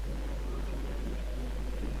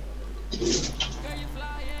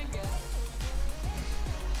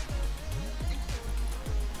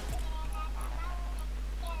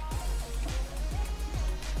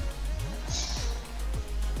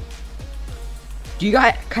 Do you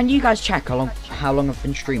guys? Can you guys check how long I've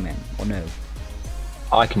been streaming or no?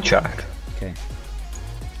 I can check. Okay.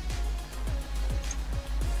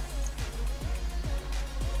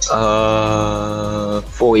 Uh,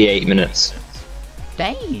 48 minutes.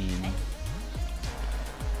 Dang.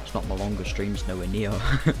 It's not my longest streams, nowhere near.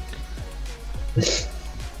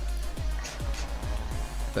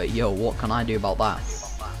 But yo, what can I do about that?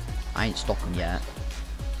 I ain't stopping yet.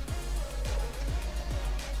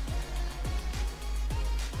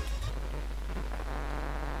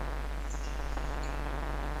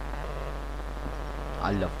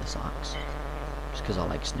 I love this axe, just because I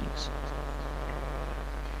like snakes.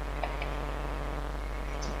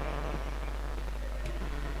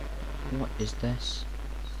 What is this?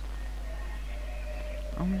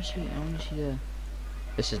 I want to see the...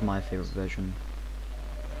 This is my favourite version.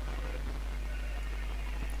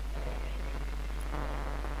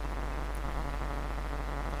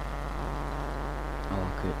 Oh,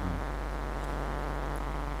 I could.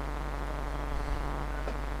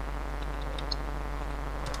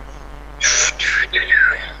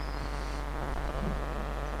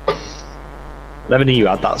 Never knew you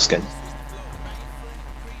had that skin.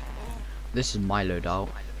 This is my loadout.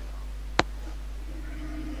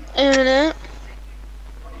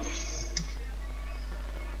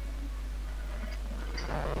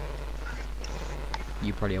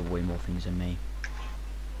 You probably have way more things than me.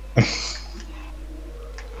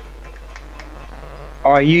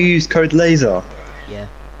 Oh, you use code laser? Yeah.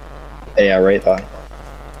 Yeah, I rate that.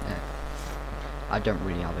 Yeah. I don't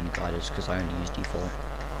really have any gliders because I only use default.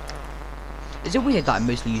 Is it weird that I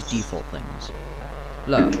mostly use default things?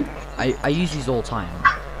 Look, I use these all the time.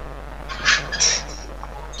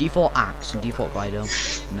 Default axe and default glider,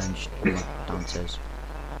 and then just dancers.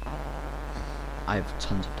 I have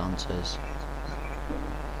tons of dancers.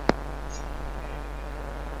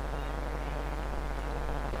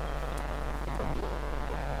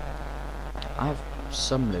 I have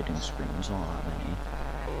some loading screens, not that many.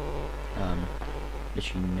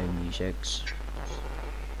 Literally no musics.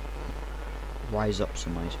 Rise Up's a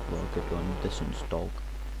nice, well, good one. This one's dog.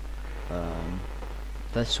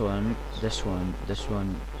 This one.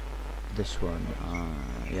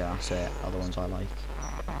 Yeah, that's it. Other ones I like.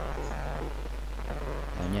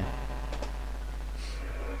 And yeah.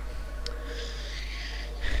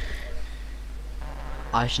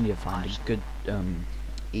 I actually need to find a good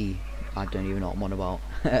E. I don't even know what I'm on about.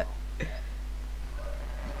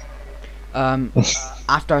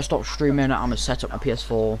 After I stop streaming, I'm gonna set up my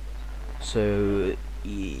PS4. So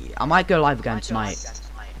yeah, I might go live again tonight.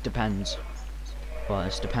 Depends. Well,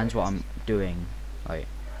 it depends what I'm doing, right?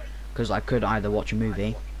 Because I could either watch a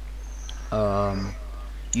movie,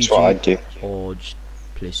 YouTube, or just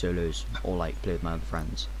play solos, or like play with my other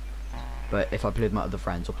friends. But if I play with my other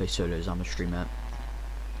friends or play solos, I'm gonna stream it.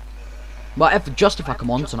 But if I come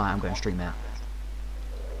on tonight, I'm going to stream it.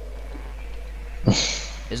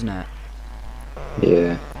 Isn't it?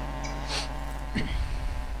 Yeah.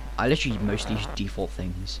 I literally mostly use default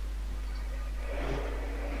things.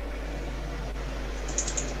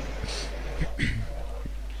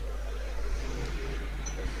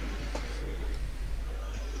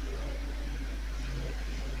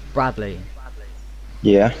 Bradley.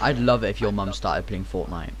 Yeah. I'd love it if your mum started playing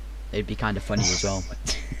Fortnite. It'd be kind of funny as well.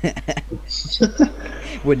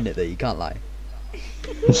 Wouldn't it though? You can't lie.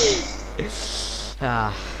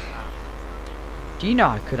 Do you know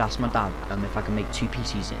I could ask my dad if I can make 2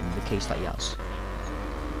 PCs in the case that he has?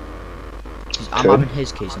 I'm having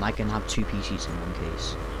his case and I can have 2 PCs in one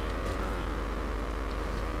case.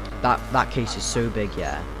 That case is so big,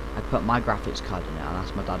 yeah. I put my graphics card in it and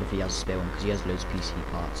ask my dad if he has a spare one because he has loads of PC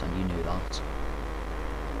parts and you know that.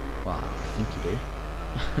 Well, I think you do.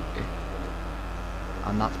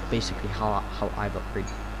 And that's basically how I've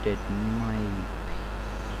upgraded my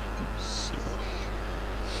PC.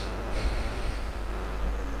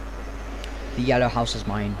 The yellow house is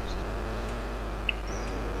mine.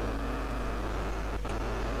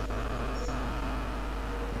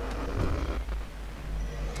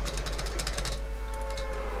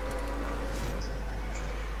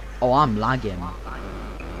 Oh, I'm lagging. Not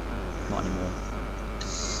anymore.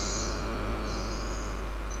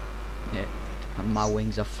 Yeah, my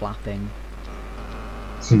wings are flapping.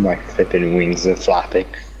 My flipping wings are flapping.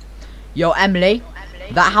 Yo, Emily,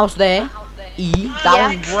 that house there, that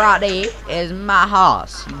one right there is my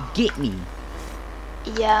house. You get me?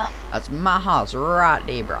 Yeah. That's my house right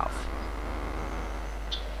there, bruv.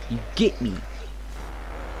 You get me?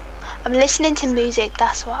 I'm listening to music,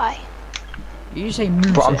 that's why. You say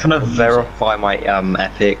music. But I'm trying to verify my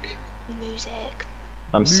Epic. Music.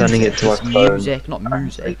 I'm sending it to my phone. Music, not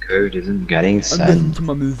music. The code isn't getting I'm sent. listening to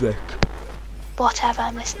my music. Whatever,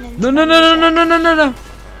 I'm listening to. No.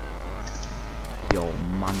 Yo,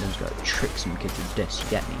 Mando's got to trick some kids with this, you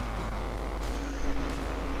get me?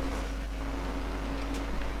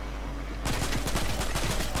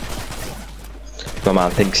 My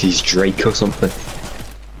man thinks he's Drake or something.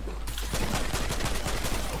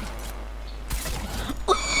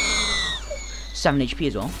 Seven HP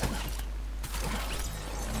as well.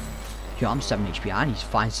 Yo, I'm 7 HP. I need to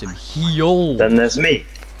find some heal. Then there's me,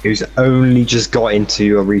 who's only just got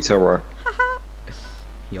into a retail row.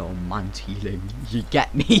 Yo, man's healing. You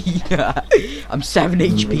get me? I'm 7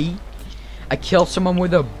 HP. I killed someone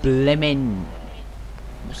with a blimmin'...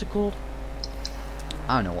 What's it called?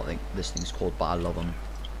 I don't know what this thing's called, but I love them.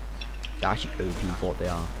 They're actually OP for what they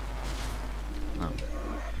are. Oh.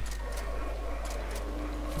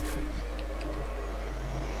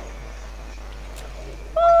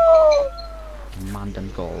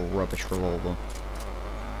 Mandom's got a rubbish revolver.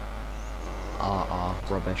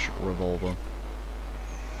 Rubbish revolver.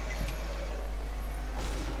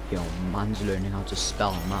 Yo, man's learning how to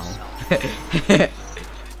spell now.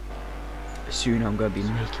 Soon I'm gonna be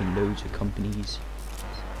making loads of companies.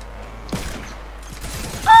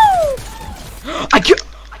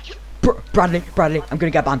 Bradley, I'm gonna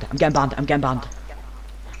get banned. I'm getting banned.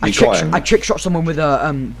 I trick shot someone with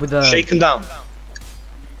a. Shake him down.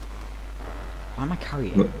 Why am I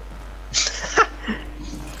carrying?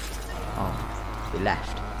 Oh, he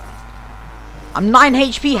left. I'm 9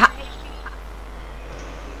 HP.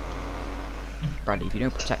 Bradley, if you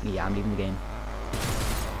don't protect me, I'm leaving the game.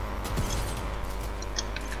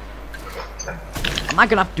 Am I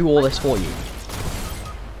gonna have to do all this for you?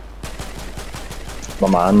 My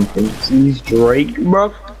man thinks he's Drake,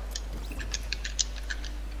 bro.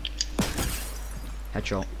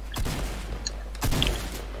 Headshot.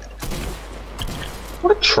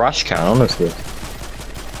 What a trash can, honestly.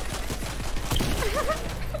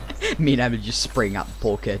 Me and Emily just spraying at the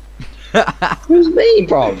poor kid. Who's me,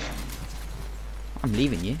 bro? I'm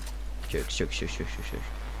leaving you. Jokes.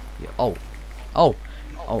 Yeah. Oh.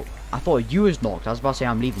 I thought you was knocked. I was about to say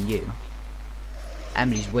I'm leaving you.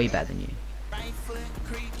 Emily's way better than you.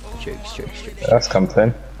 Jokes. That's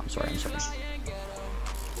something. I'm sorry.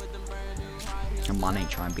 A man ain't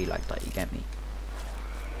trying to be like that, you get me?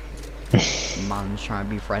 Man's trying to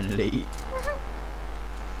be friendly.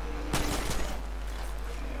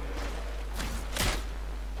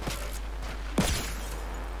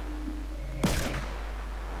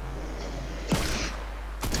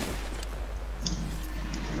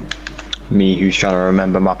 Me who's trying to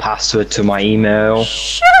remember my password to my email.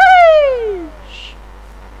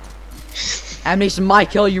 Emily's my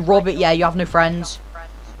kill, you rob it, yeah, you have no friends.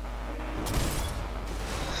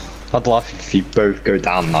 I'd laugh if you both go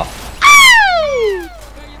down now.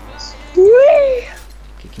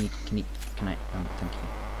 Okay, can I, thank you.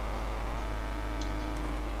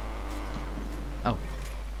 Oh.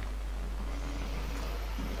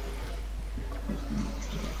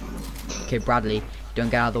 Okay, Bradley, don't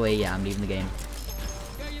get out of the way yet, I'm leaving the game.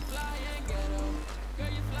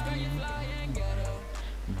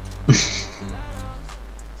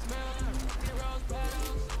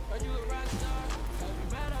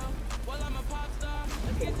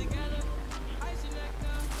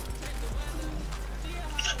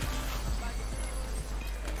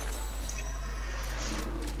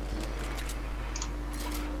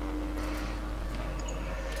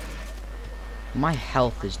 My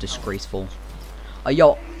health is disgraceful.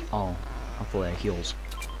 Yo. Oh, I thought they were heals.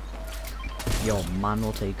 Yo, man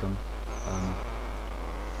will take them.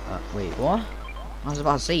 Wait, what? I was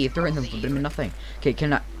about to say, if they're in them for nothing. Okay,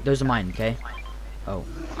 those are mine, okay? Oh,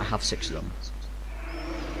 I have 6 of them.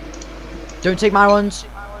 Don't take my ones.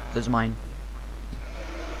 Those are mine.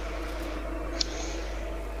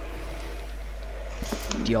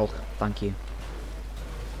 Deal. Thank you.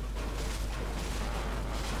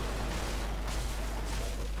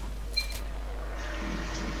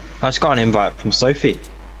 I just got an invite from Sophie.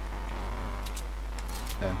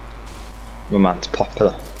 Oh. My man's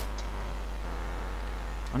popular.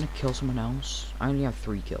 I'm gonna kill someone else. I only have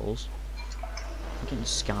 3 kills. I'm getting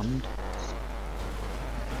scammed.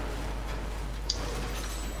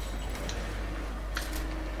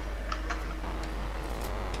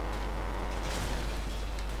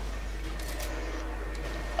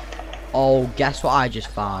 Oh, guess what I just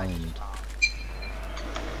found?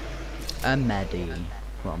 A medi.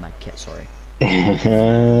 Well, med kit, sorry.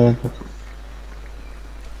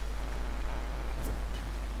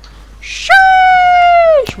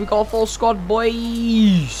 Sheesh! We got a full squad,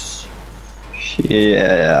 boys!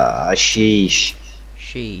 Yeah, sheesh.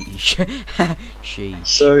 Sheesh. Sheesh.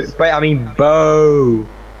 So, wait, I mean, Bo.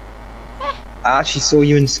 I actually saw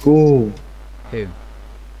you in school. Who?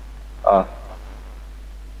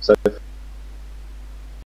 So